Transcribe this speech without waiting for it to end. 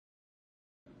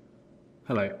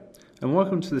Hello, and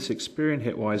welcome to this Experian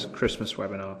Hitwise Christmas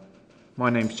webinar. My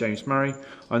name's James Murray.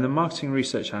 I'm the Marketing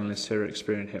Research Analyst here at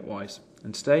Experian Hitwise,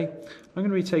 and today I'm going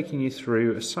to be taking you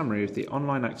through a summary of the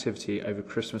online activity over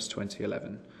Christmas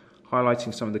 2011,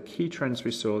 highlighting some of the key trends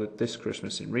we saw this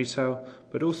Christmas in retail,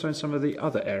 but also in some of the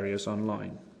other areas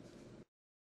online.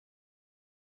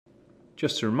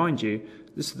 Just to remind you,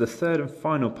 this is the third and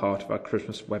final part of our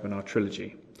Christmas webinar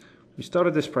trilogy. We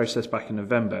started this process back in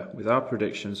November with our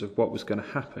predictions of what was going to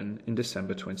happen in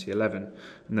December 2011,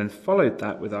 and then followed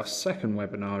that with our second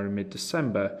webinar in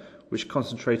mid-December, which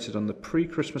concentrated on the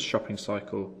pre-Christmas shopping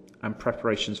cycle and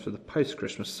preparations for the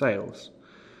post-Christmas sales.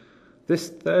 This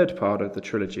third part of the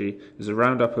trilogy is a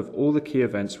roundup of all the key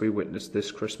events we witnessed this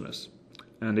Christmas.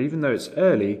 And even though it's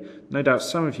early, no doubt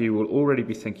some of you will already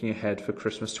be thinking ahead for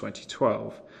Christmas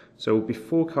 2012, so we'll be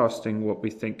forecasting what we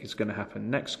think is going to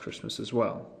happen next Christmas as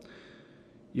well.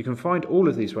 You can find all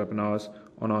of these webinars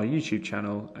on our YouTube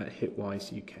channel at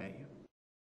Hitwise UK.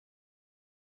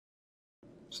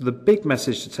 So the big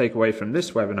message to take away from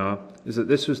this webinar is that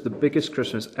this was the biggest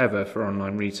Christmas ever for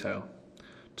online retail.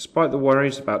 Despite the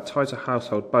worries about tighter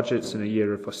household budgets in a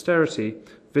year of austerity,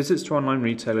 visits to online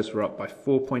retailers were up by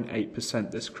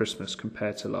 4.8% this Christmas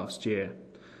compared to last year.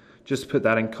 Just to put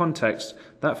that in context,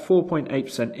 that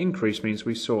 4.8% increase means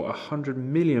we saw 100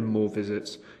 million more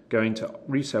visits going to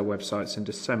retail websites in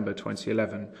December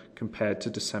 2011 compared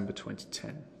to December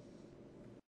 2010.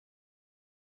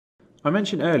 I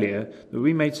mentioned earlier that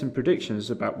we made some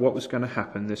predictions about what was going to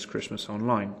happen this Christmas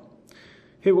online.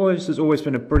 Hitwise has always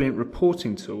been a brilliant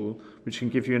reporting tool which can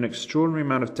give you an extraordinary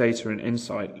amount of data and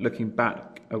insight looking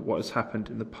back at what has happened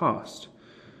in the past.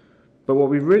 But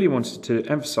what we really wanted to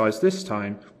emphasize this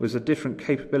time was a different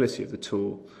capability of the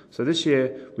tool. So this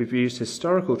year we've used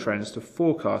historical trends to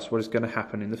forecast what is going to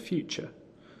happen in the future.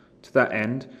 To that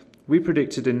end, we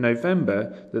predicted in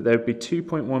November that there would be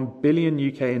 2.1 billion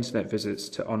UK internet visits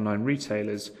to online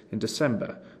retailers in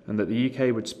December, and that the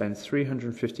UK would spend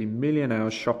 350 million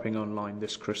hours shopping online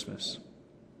this Christmas.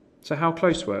 So how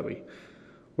close were we?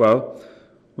 Well,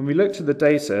 when we looked at the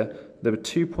data, there were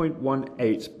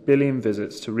 2.18 billion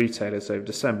visits to retailers over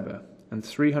December and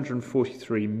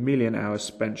 343 million hours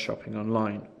spent shopping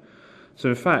online. So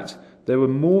in fact, there were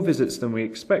more visits than we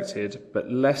expected,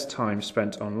 but less time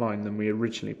spent online than we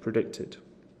originally predicted.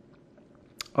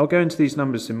 I'll go into these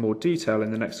numbers in more detail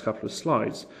in the next couple of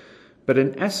slides, but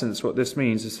in essence what this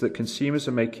means is that consumers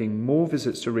are making more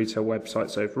visits to retail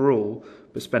websites overall,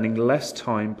 but spending less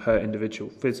time per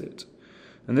individual visit.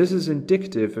 And this is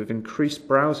indicative of increased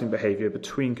browsing behaviour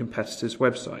between competitors'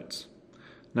 websites.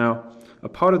 Now, a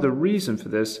part of the reason for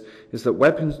this is that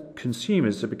web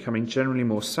consumers are becoming generally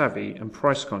more savvy and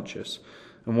price conscious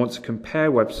and want to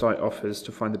compare website offers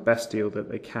to find the best deal that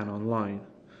they can online.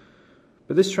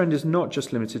 But this trend is not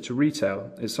just limited to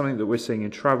retail. It's something that we're seeing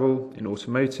in travel, in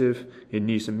automotive, in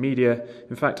news and media,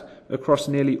 in fact, across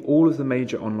nearly all of the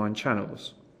major online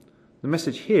channels. The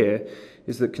message here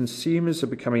is that consumers are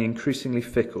becoming increasingly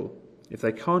fickle. If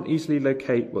they can't easily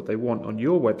locate what they want on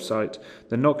your website,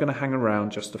 they're not going to hang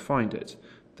around just to find it.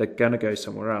 They're going to go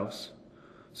somewhere else.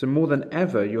 So more than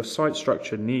ever, your site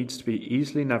structure needs to be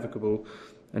easily navigable,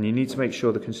 and you need to make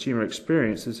sure the consumer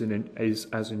experience is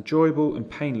as enjoyable and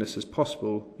painless as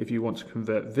possible if you want to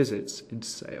convert visits into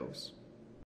sales.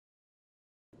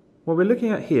 What we're looking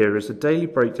at here is a daily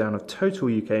breakdown of total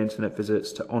UK internet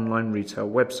visits to online retail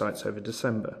websites over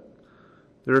December.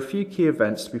 There are a few key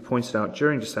events to be pointed out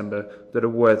during December that are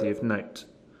worthy of note.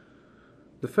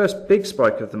 The first big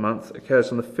spike of the month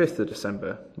occurs on the 5th of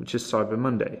December, which is Cyber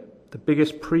Monday, the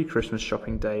biggest pre-Christmas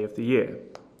shopping day of the year.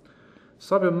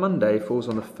 Cyber Monday falls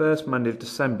on the first Monday of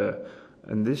December,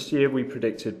 and this year we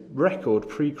predicted record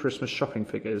pre-Christmas shopping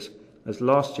figures, as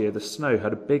last year the snow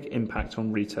had a big impact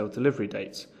on retail delivery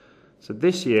dates. So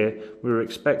this year we were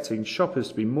expecting shoppers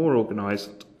to be more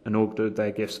organised and ordered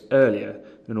their gifts earlier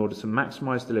in order to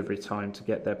maximise delivery time to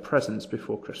get their presents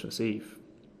before Christmas Eve.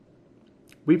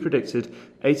 We predicted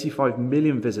 85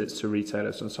 million visits to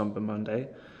retailers on Cyber Monday,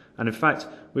 and in fact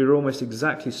we were almost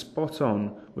exactly spot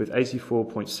on with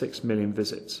 84.6 million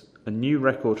visits, a new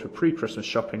record for pre-Christmas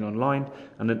shopping online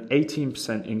and an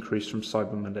 18% increase from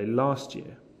Cyber Monday last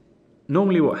year.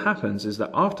 Normally what happens is that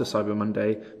after Cyber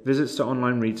Monday, visits to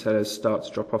online retailers start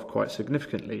to drop off quite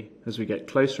significantly as we get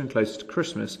closer and closer to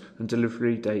Christmas and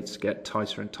delivery dates get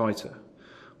tighter and tighter.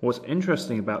 What's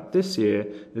interesting about this year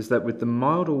is that with the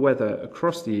milder weather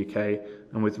across the UK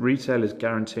and with retailers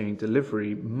guaranteeing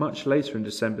delivery much later in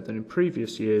December than in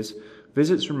previous years,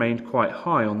 visits remained quite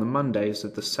high on the Mondays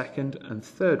of the second and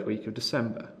third week of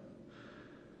December.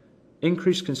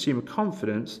 Increased consumer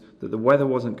confidence that the weather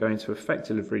wasn't going to affect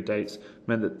delivery dates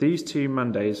meant that these two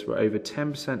Mondays were over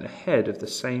 10% ahead of the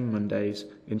same Mondays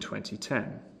in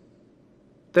 2010.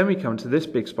 Then we come to this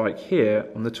big spike here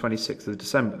on the 26th of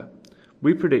December.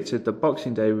 We predicted that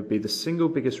Boxing Day would be the single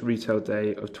biggest retail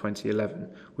day of 2011,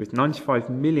 with 95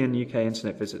 million UK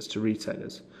internet visits to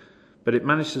retailers. But it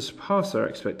managed to surpass our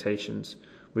expectations,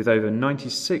 with over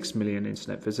 96 million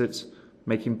internet visits,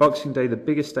 making Boxing Day the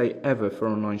biggest day ever for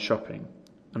online shopping,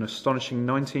 an astonishing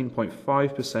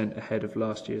 19.5% ahead of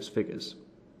last year's figures.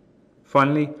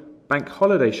 Finally, bank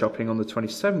holiday shopping on the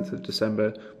 27th of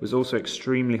December was also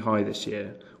extremely high this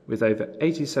year, with over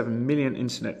 87 million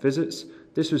internet visits.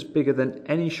 This was bigger than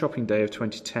any shopping day of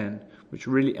 2010, which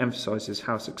really emphasises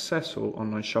how successful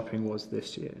online shopping was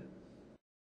this year.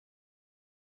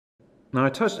 Now, I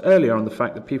touched earlier on the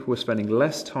fact that people were spending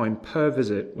less time per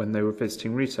visit when they were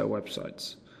visiting retail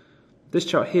websites. This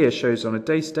chart here shows on a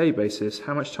day-to-day basis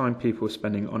how much time people are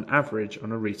spending on average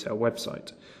on a retail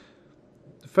website.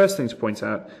 The first thing to point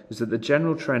out is that the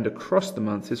general trend across the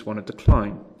month is one of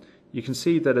decline. You can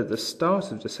see that at the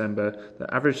start of December,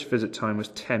 the average visit time was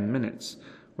 10 minutes,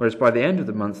 whereas by the end of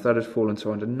the month that had fallen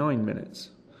to under 9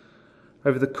 minutes.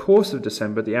 Over the course of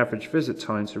December, the average visit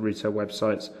time to retail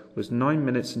websites was 9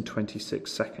 minutes and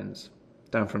 26 seconds,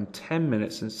 down from 10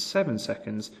 minutes and 7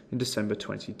 seconds in December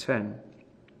 2010.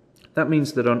 That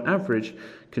means that on average,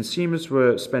 consumers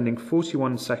were spending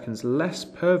 41 seconds less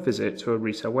per visit to a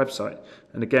retail website.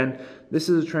 And again, this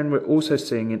is a trend we're also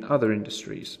seeing in other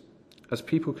industries. As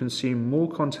people consume more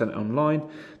content online,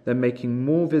 they're making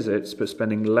more visits but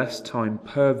spending less time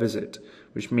per visit,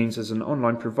 which means as an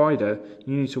online provider,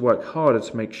 you need to work harder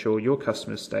to make sure your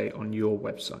customers stay on your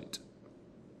website.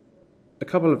 A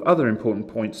couple of other important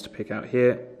points to pick out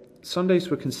here. Sundays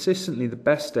were consistently the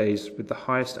best days with the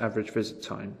highest average visit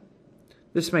time.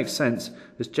 This makes sense,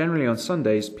 as generally on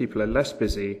Sundays people are less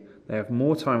busy, they have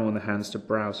more time on their hands to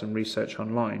browse and research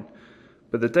online.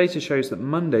 But the data shows that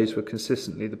Mondays were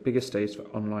consistently the biggest days for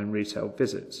online retail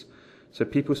visits. So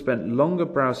people spent longer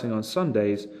browsing on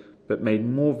Sundays, but made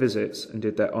more visits and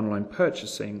did their online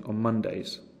purchasing on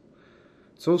Mondays.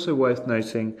 It's also worth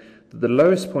noting that the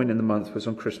lowest point in the month was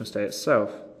on Christmas Day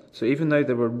itself. So even though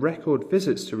there were record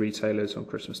visits to retailers on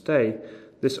Christmas Day,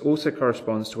 this also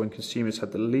corresponds to when consumers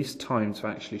had the least time to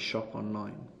actually shop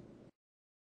online.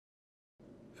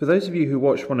 For those of you who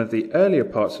watched one of the earlier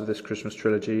parts of this Christmas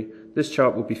trilogy, this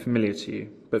chart will be familiar to you.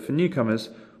 But for newcomers,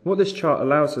 what this chart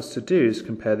allows us to do is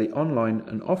compare the online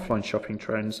and offline shopping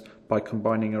trends by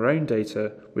combining our own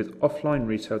data with offline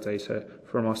retail data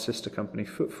from our sister company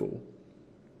Footfall.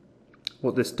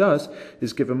 What this does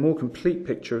is give a more complete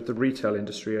picture of the retail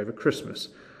industry over Christmas,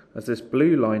 as this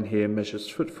blue line here measures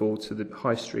footfall to the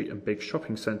high street and big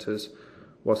shopping centres,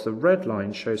 whilst the red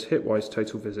line shows Hitwise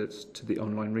total visits to the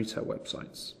online retail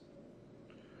websites.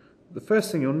 The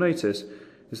first thing you'll notice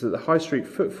is that the high street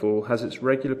footfall has its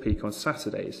regular peak on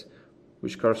Saturdays,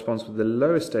 which corresponds with the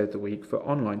lowest day of the week for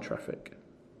online traffic.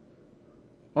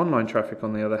 Online traffic,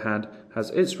 on the other hand, has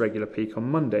its regular peak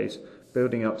on Mondays,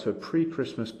 building up to a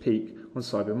pre-Christmas peak on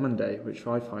Cyber Monday, which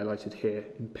I've highlighted here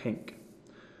in pink.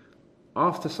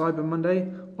 After Cyber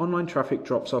Monday, online traffic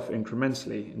drops off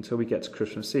incrementally until we get to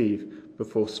Christmas Eve,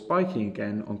 before spiking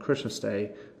again on Christmas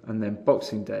Day and then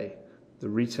Boxing Day, the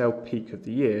retail peak of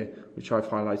the year, which I've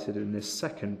highlighted in this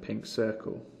second pink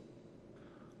circle.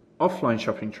 Offline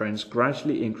shopping trends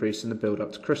gradually increase in the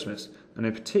build-up to Christmas, and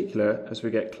in particular as we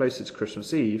get closer to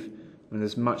Christmas Eve, when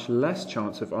there's much less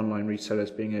chance of online retailers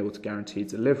being able to guarantee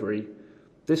delivery.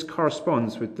 This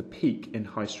corresponds with the peak in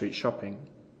high street shopping.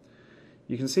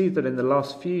 You can see that in the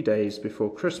last few days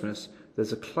before Christmas,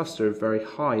 there's a cluster of very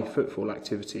high footfall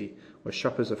activity where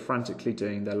shoppers are frantically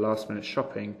doing their last-minute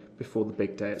shopping before the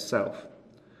big day itself.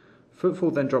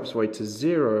 Footfall then drops away to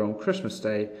 0 on Christmas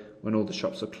Day when all the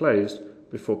shops are closed,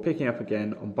 before picking up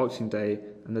again on Boxing Day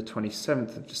and the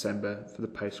 27th of December for the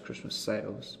post-Christmas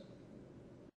sales.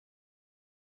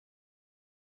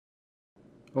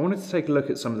 I wanted to take a look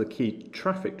at some of the key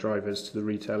traffic drivers to the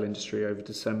retail industry over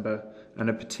December, and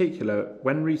in particular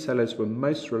when retailers were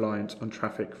most reliant on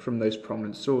traffic from those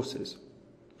prominent sources.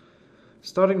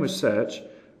 Starting with search,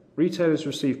 retailers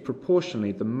received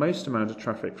proportionally the most amount of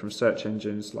traffic from search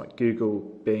engines like Google,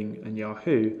 Bing and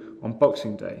Yahoo on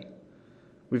Boxing Day.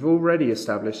 We've already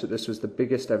established that this was the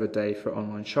biggest ever day for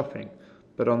online shopping,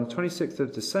 but on the 26th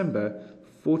of December,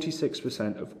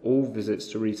 46% of all visits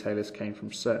to retailers came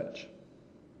from search.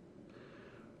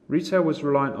 Retail was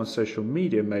reliant on social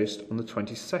media most on the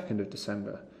 22nd of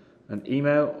December, and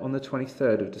email on the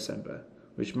 23rd of December,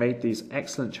 which made these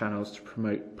excellent channels to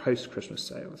promote post-Christmas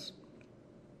sales.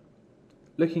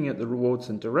 looking at the rewards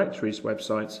and directories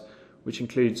websites, which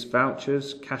includes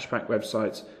vouchers, cashback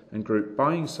websites, and group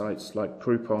buying sites like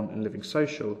Groupon and Living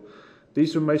Social,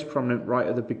 these were most prominent right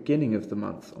at the beginning of the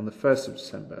month, on the 1st of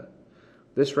December.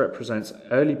 This represents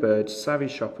early bird savvy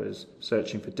shoppers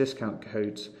searching for discount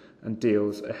codes and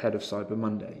deals ahead of Cyber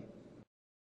Monday.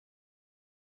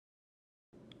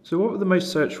 So what were the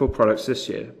most searched for products this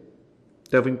year?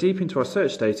 Delving deep into our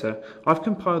search data, I've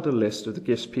compiled a list of the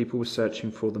gifts people were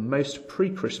searching for the most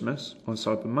pre-Christmas on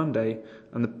Cyber Monday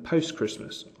and the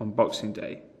post-Christmas on Boxing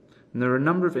Day. And there are a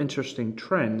number of interesting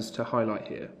trends to highlight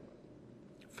here.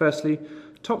 Firstly,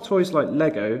 top toys like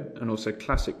Lego and also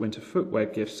classic winter footwear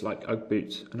gifts like Ugg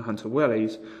boots and Hunter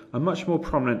wellies are much more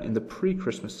prominent in the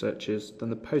pre-Christmas searches than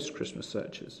the post-Christmas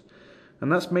searches.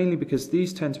 And that's mainly because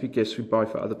these tend to be gifts we buy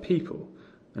for other people,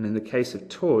 and in the case of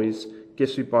toys,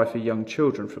 gifts we buy for young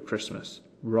children for Christmas,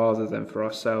 rather than for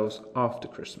ourselves after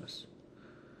Christmas.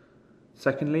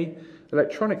 Secondly,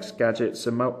 electronics gadgets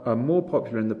are more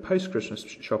popular in the post-Christmas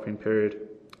shopping period,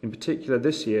 in particular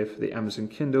this year for the Amazon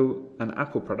Kindle and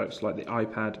Apple products like the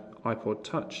iPad, iPod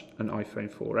Touch and iPhone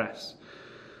 4S,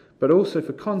 but also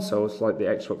for consoles like the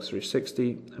Xbox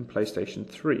 360 and PlayStation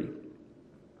 3.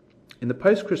 In the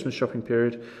post-Christmas shopping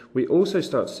period, we also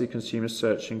start to see consumers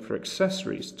searching for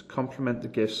accessories to complement the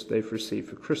gifts they've received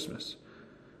for Christmas.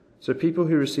 So people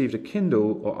who received a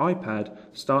Kindle or iPad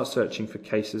start searching for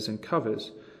cases and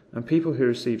covers, and people who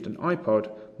received an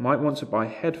iPod might want to buy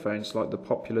headphones like the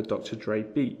popular Dr. Dre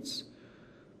Beats.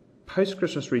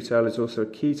 Post-Christmas retail is also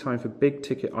a key time for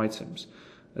big-ticket items,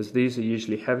 as these are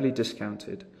usually heavily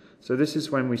discounted. So this is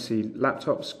when we see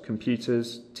laptops,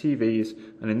 computers, TVs,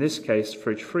 and in this case,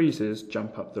 fridge freezers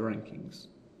jump up the rankings.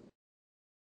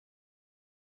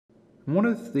 And one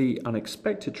of the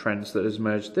unexpected trends that has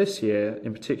emerged this year,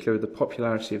 in particular with the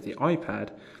popularity of the iPad,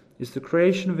 is the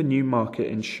creation of a new market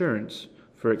insurance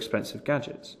for expensive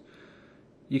gadgets.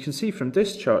 You can see from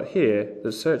this chart here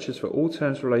that searches for all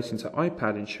terms relating to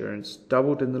iPad insurance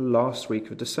doubled in the last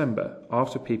week of December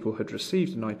after people had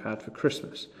received an iPad for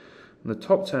Christmas. And the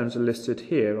top terms are listed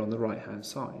here on the right hand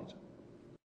side.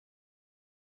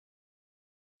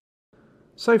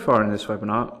 So far in this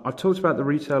webinar, I've talked about the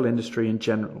retail industry in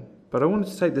general, but I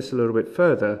wanted to take this a little bit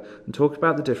further and talk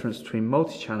about the difference between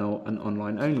multi-channel and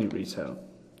online-only retail.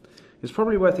 It's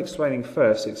probably worth explaining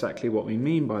first exactly what we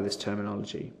mean by this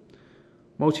terminology.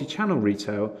 Multi-channel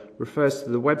retail refers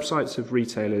to the websites of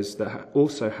retailers that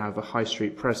also have a high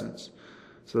street presence,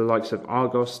 so the likes of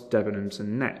Argos, Debenhams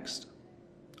and Next.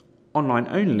 Online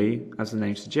only, as the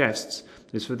name suggests,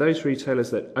 is for those retailers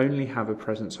that only have a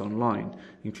presence online,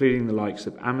 including the likes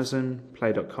of Amazon,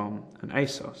 Play.com and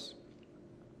ASOS.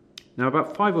 Now,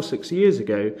 about 5 or 6 years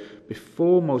ago,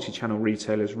 before multi-channel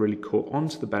retailers really caught on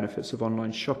to the benefits of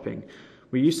online shopping,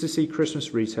 we used to see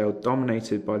Christmas retail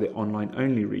dominated by the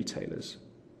online-only retailers.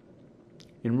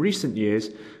 In recent years,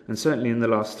 and certainly in the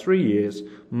last 3 years,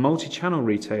 multi-channel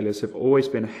retailers have always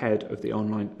been ahead of the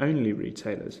online-only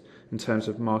retailers in terms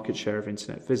of market share of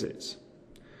internet visits.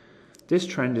 This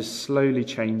trend is slowly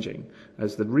changing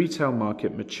as the retail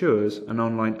market matures and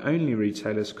online-only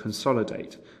retailers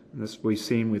consolidate, as we've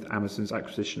seen with Amazon's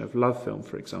acquisition of LoveFilm,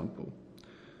 for example.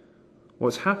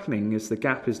 What's happening is the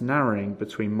gap is narrowing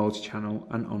between multi-channel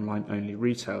and online-only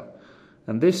retail,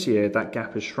 and this year that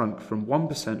gap has shrunk from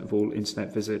 1% of all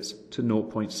internet visits to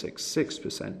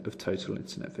 0.66% of total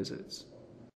internet visits.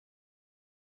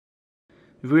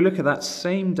 If we look at that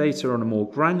same data on a more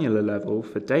granular level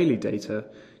for daily data,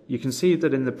 you can see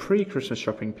that in the pre-Christmas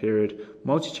shopping period,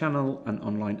 multi-channel and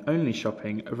online-only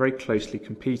shopping are very closely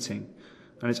competing,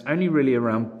 and it's only really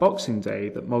around Boxing Day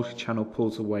that multi-channel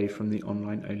pulls away from the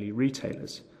online-only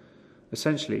retailers.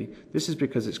 Essentially, this is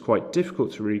because it's quite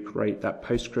difficult to recreate that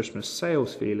post-Christmas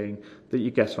sales feeling that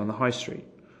you get on the high street,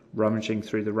 rummaging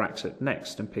through the racks at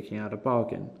Next and picking out a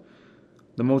bargain.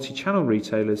 The multi-channel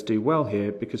retailers do well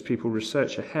here because people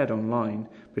research ahead online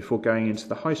before going into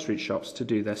the high street shops to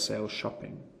do their sales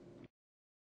shopping.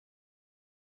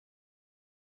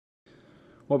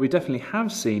 What we definitely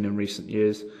have seen in recent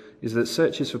years is that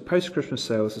searches for post-Christmas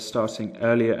sales are starting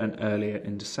earlier and earlier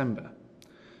in December.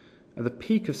 At the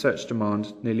peak of search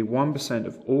demand, nearly 1%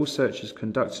 of all searches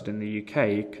conducted in the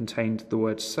UK contained the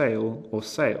word sale or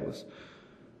sales.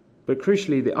 But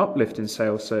crucially, the uplift in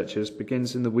sales searches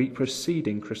begins in the week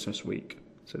preceding Christmas week.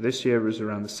 So this year it was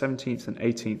around the 17th and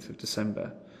 18th of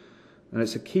December. And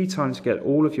it's a key time to get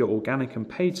all of your organic and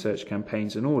paid search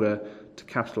campaigns in order to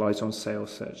capitalise on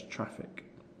sales search traffic.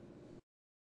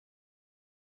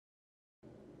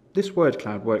 This word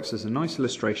cloud works as a nice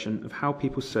illustration of how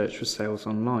people search for sales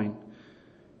online.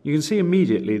 You can see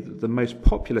immediately that the most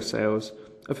popular sales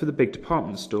are for the big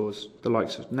department stores, the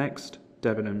likes of Next,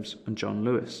 Debenhams and John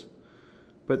Lewis.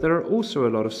 But there are also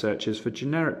a lot of searches for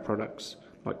generic products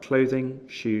like clothing,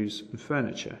 shoes and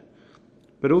furniture,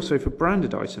 but also for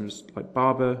branded items like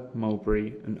Barbour,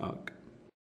 Mulberry and UGG.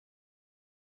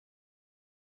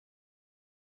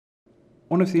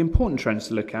 One of the important trends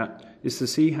to look at is to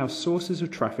see how sources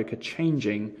of traffic are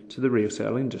changing to the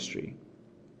retail industry.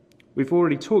 We've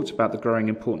already talked about the growing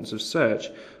importance of search,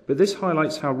 but this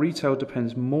highlights how retail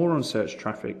depends more on search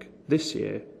traffic this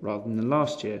year rather than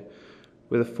last year,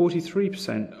 with a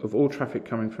 43% of all traffic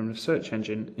coming from the search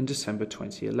engine in December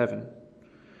 2011.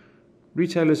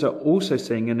 Retailers are also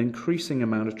seeing an increasing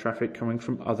amount of traffic coming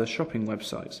from other shopping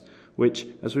websites, which,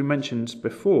 as we mentioned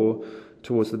before,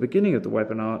 towards the beginning of the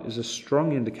webinar, is a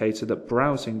strong indicator that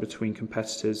browsing between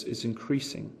competitors is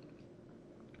increasing.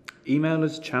 Email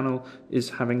as a channel is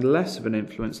having less of an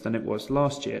influence than it was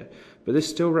last year, but this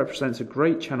still represents a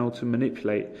great channel to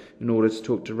manipulate in order to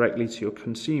talk directly to your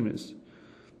consumers.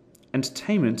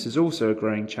 Entertainment is also a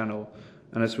growing channel,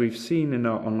 and as we've seen in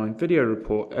our online video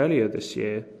report earlier this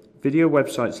year, video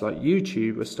websites like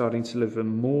YouTube are starting to deliver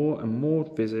more and more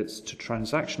visits to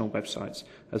transactional websites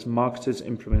as marketers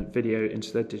implement video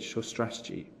into their digital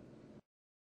strategy.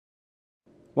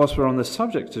 Whilst we're on the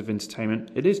subject of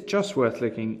entertainment, it is just worth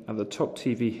looking at the top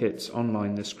TV hits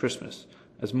online this Christmas,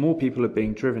 as more people are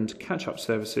being driven to catch-up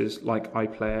services like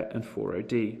iPlayer and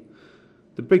 4OD.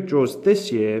 The big draws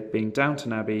this year being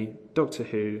Downton Abbey, Doctor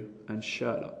Who and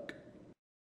Sherlock.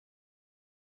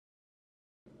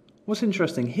 What's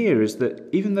interesting here is that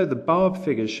even though the Barb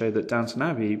figures show that Downton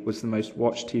Abbey was the most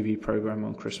watched TV programme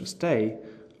on Christmas Day,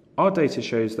 our data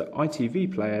shows that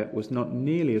ITV Player was not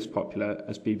nearly as popular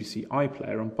as BBC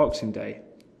iPlayer on Boxing Day,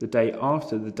 the day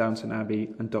after the Downton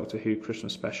Abbey and Doctor Who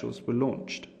Christmas specials were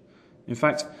launched. In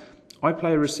fact,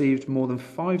 iPlayer received more than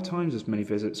 5 times as many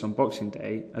visits on Boxing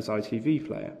Day as ITV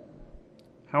Player.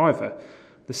 However,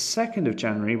 the 2nd of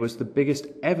January was the biggest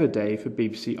ever day for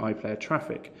BBC iPlayer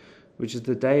traffic, which is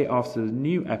the day after the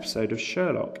new episode of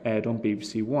Sherlock aired on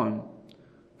BBC One.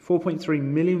 4.3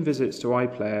 million visits to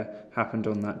iPlayer happened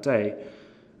on that day,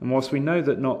 and whilst we know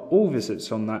that not all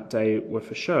visits on that day were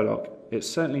for Sherlock, it's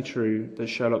certainly true that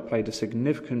Sherlock played a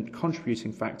significant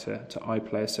contributing factor to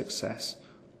iPlayer's success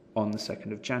on the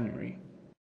 2nd of January.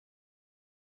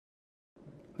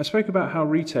 I spoke about how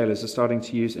retailers are starting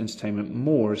to use entertainment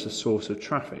more as a source of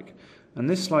traffic, and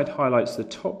this slide highlights the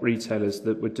top retailers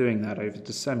that were doing that over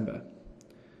December.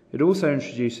 It also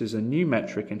introduces a new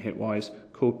metric in Hitwise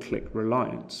called Click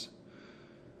Reliance.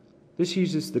 This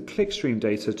uses the clickstream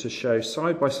data to show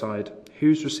side by side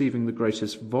who's receiving the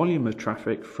greatest volume of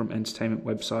traffic from entertainment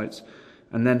websites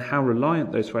and then how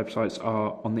reliant those websites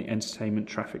are on the entertainment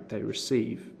traffic they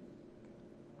receive.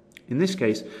 In this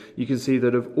case, you can see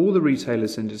that of all the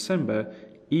retailers in December,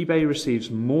 eBay receives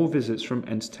more visits from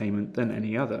entertainment than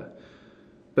any other,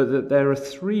 but that there are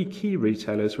 3 key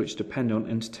retailers which depend on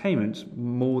entertainment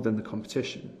more than the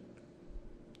competition.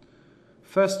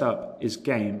 First up is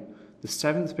Game, the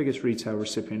 7th biggest retail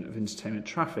recipient of entertainment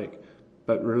traffic,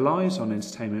 but relies on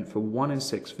entertainment for 1 in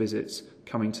 6 visits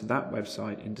coming to that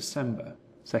website in December.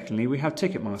 Secondly, we have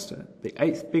Ticketmaster, the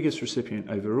 8th biggest recipient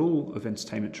overall of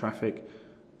entertainment traffic.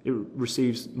 It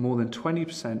receives more than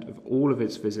 20% of all of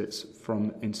its visits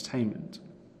from entertainment.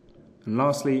 And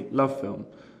lastly, LoveFilm,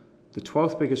 the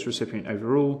 12th biggest recipient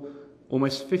overall.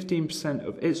 Almost 15%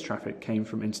 of its traffic came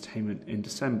from entertainment in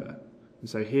December. And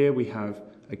so here we have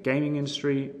a gaming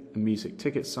industry, a music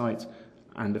ticket site,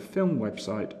 and a film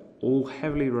website, all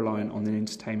heavily reliant on the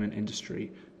entertainment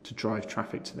industry to drive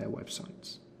traffic to their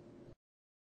websites.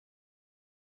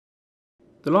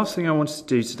 The last thing I wanted to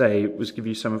do today was give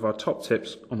you some of our top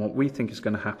tips on what we think is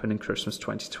going to happen in Christmas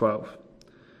 2012.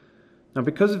 Now,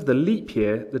 because of the leap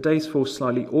year, the days fall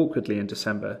slightly awkwardly in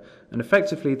December, and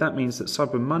effectively that means that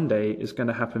Cyber Monday is going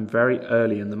to happen very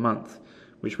early in the month,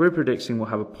 which we're predicting will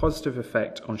have a positive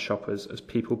effect on shoppers as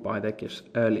people buy their gifts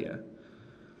earlier.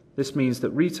 This means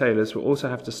that retailers will also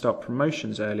have to start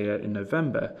promotions earlier in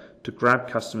November to grab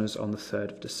customers on the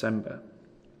 3rd of December.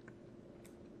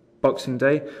 Boxing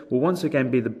Day will once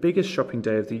again be the biggest shopping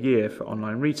day of the year for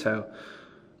online retail,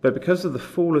 but because of the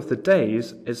fall of the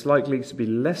days, it's likely to be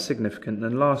less significant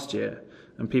than last year,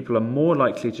 and people are more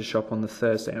likely to shop on the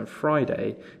Thursday and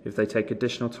Friday if they take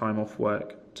additional time off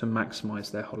work to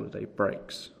maximise their holiday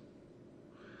breaks.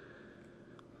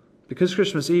 Because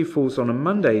Christmas Eve falls on a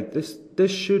Monday,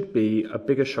 this should be a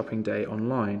bigger shopping day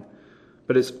online,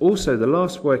 but it's also the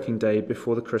last working day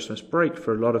before the Christmas break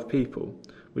for a lot of people,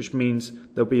 which means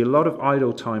there'll be a lot of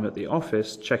idle time at the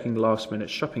office checking last-minute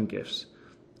shopping gifts.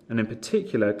 and in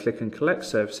particular click and collect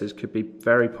services could be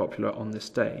very popular on this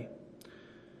day.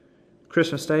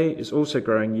 Christmas Day is also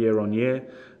growing year on year,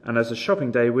 and as a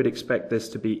shopping day we'd expect this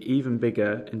to be even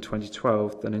bigger in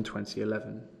 2012 than in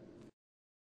 2011.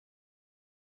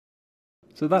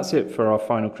 So that's it for our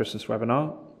final Christmas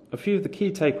webinar. A few of the key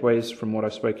takeaways from what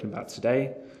I've spoken about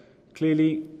today.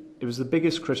 Clearly, it was the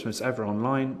biggest Christmas ever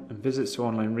online, and visits to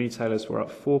online retailers were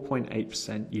up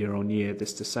 4.8% year on year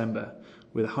this December,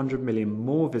 with 100 million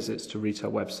more visits to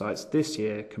retail websites this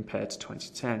year compared to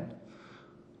 2010.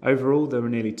 Overall, there were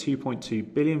nearly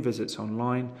 2.2 billion visits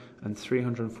online and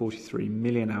 343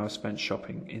 million hours spent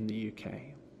shopping in the UK.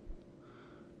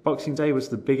 Boxing Day was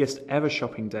the biggest ever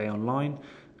shopping day online,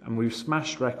 and we've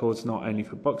smashed records not only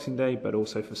for Boxing Day but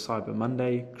also for Cyber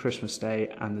Monday, Christmas Day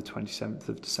and the 27th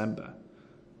of December.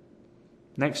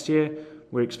 Next year,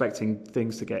 we're expecting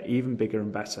things to get even bigger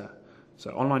and better. So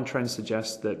online trends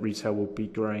suggest that retail will be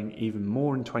growing even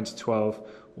more in 2012,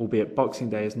 albeit Boxing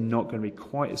Day is not going to be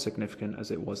quite as significant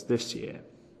as it was this year.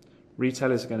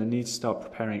 Retailers are going to need to start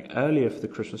preparing earlier for the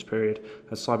Christmas period,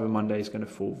 as Cyber Monday is going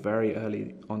to fall very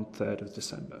early on 3rd of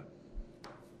December.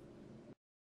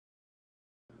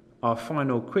 Our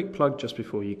final quick plug just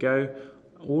before you go.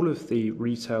 All of the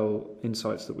retail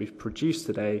insights that we've produced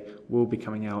today will be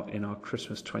coming out in our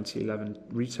Christmas 2011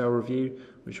 retail review,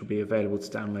 which will be available to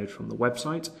download from the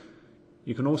website.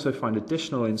 You can also find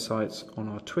additional insights on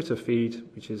our Twitter feed,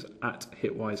 which is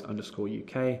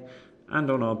 @hitwise_UK,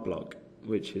 and on our blog,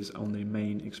 which is on the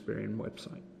main Experian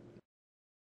website.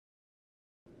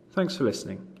 Thanks for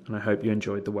listening, and I hope you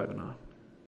enjoyed the webinar.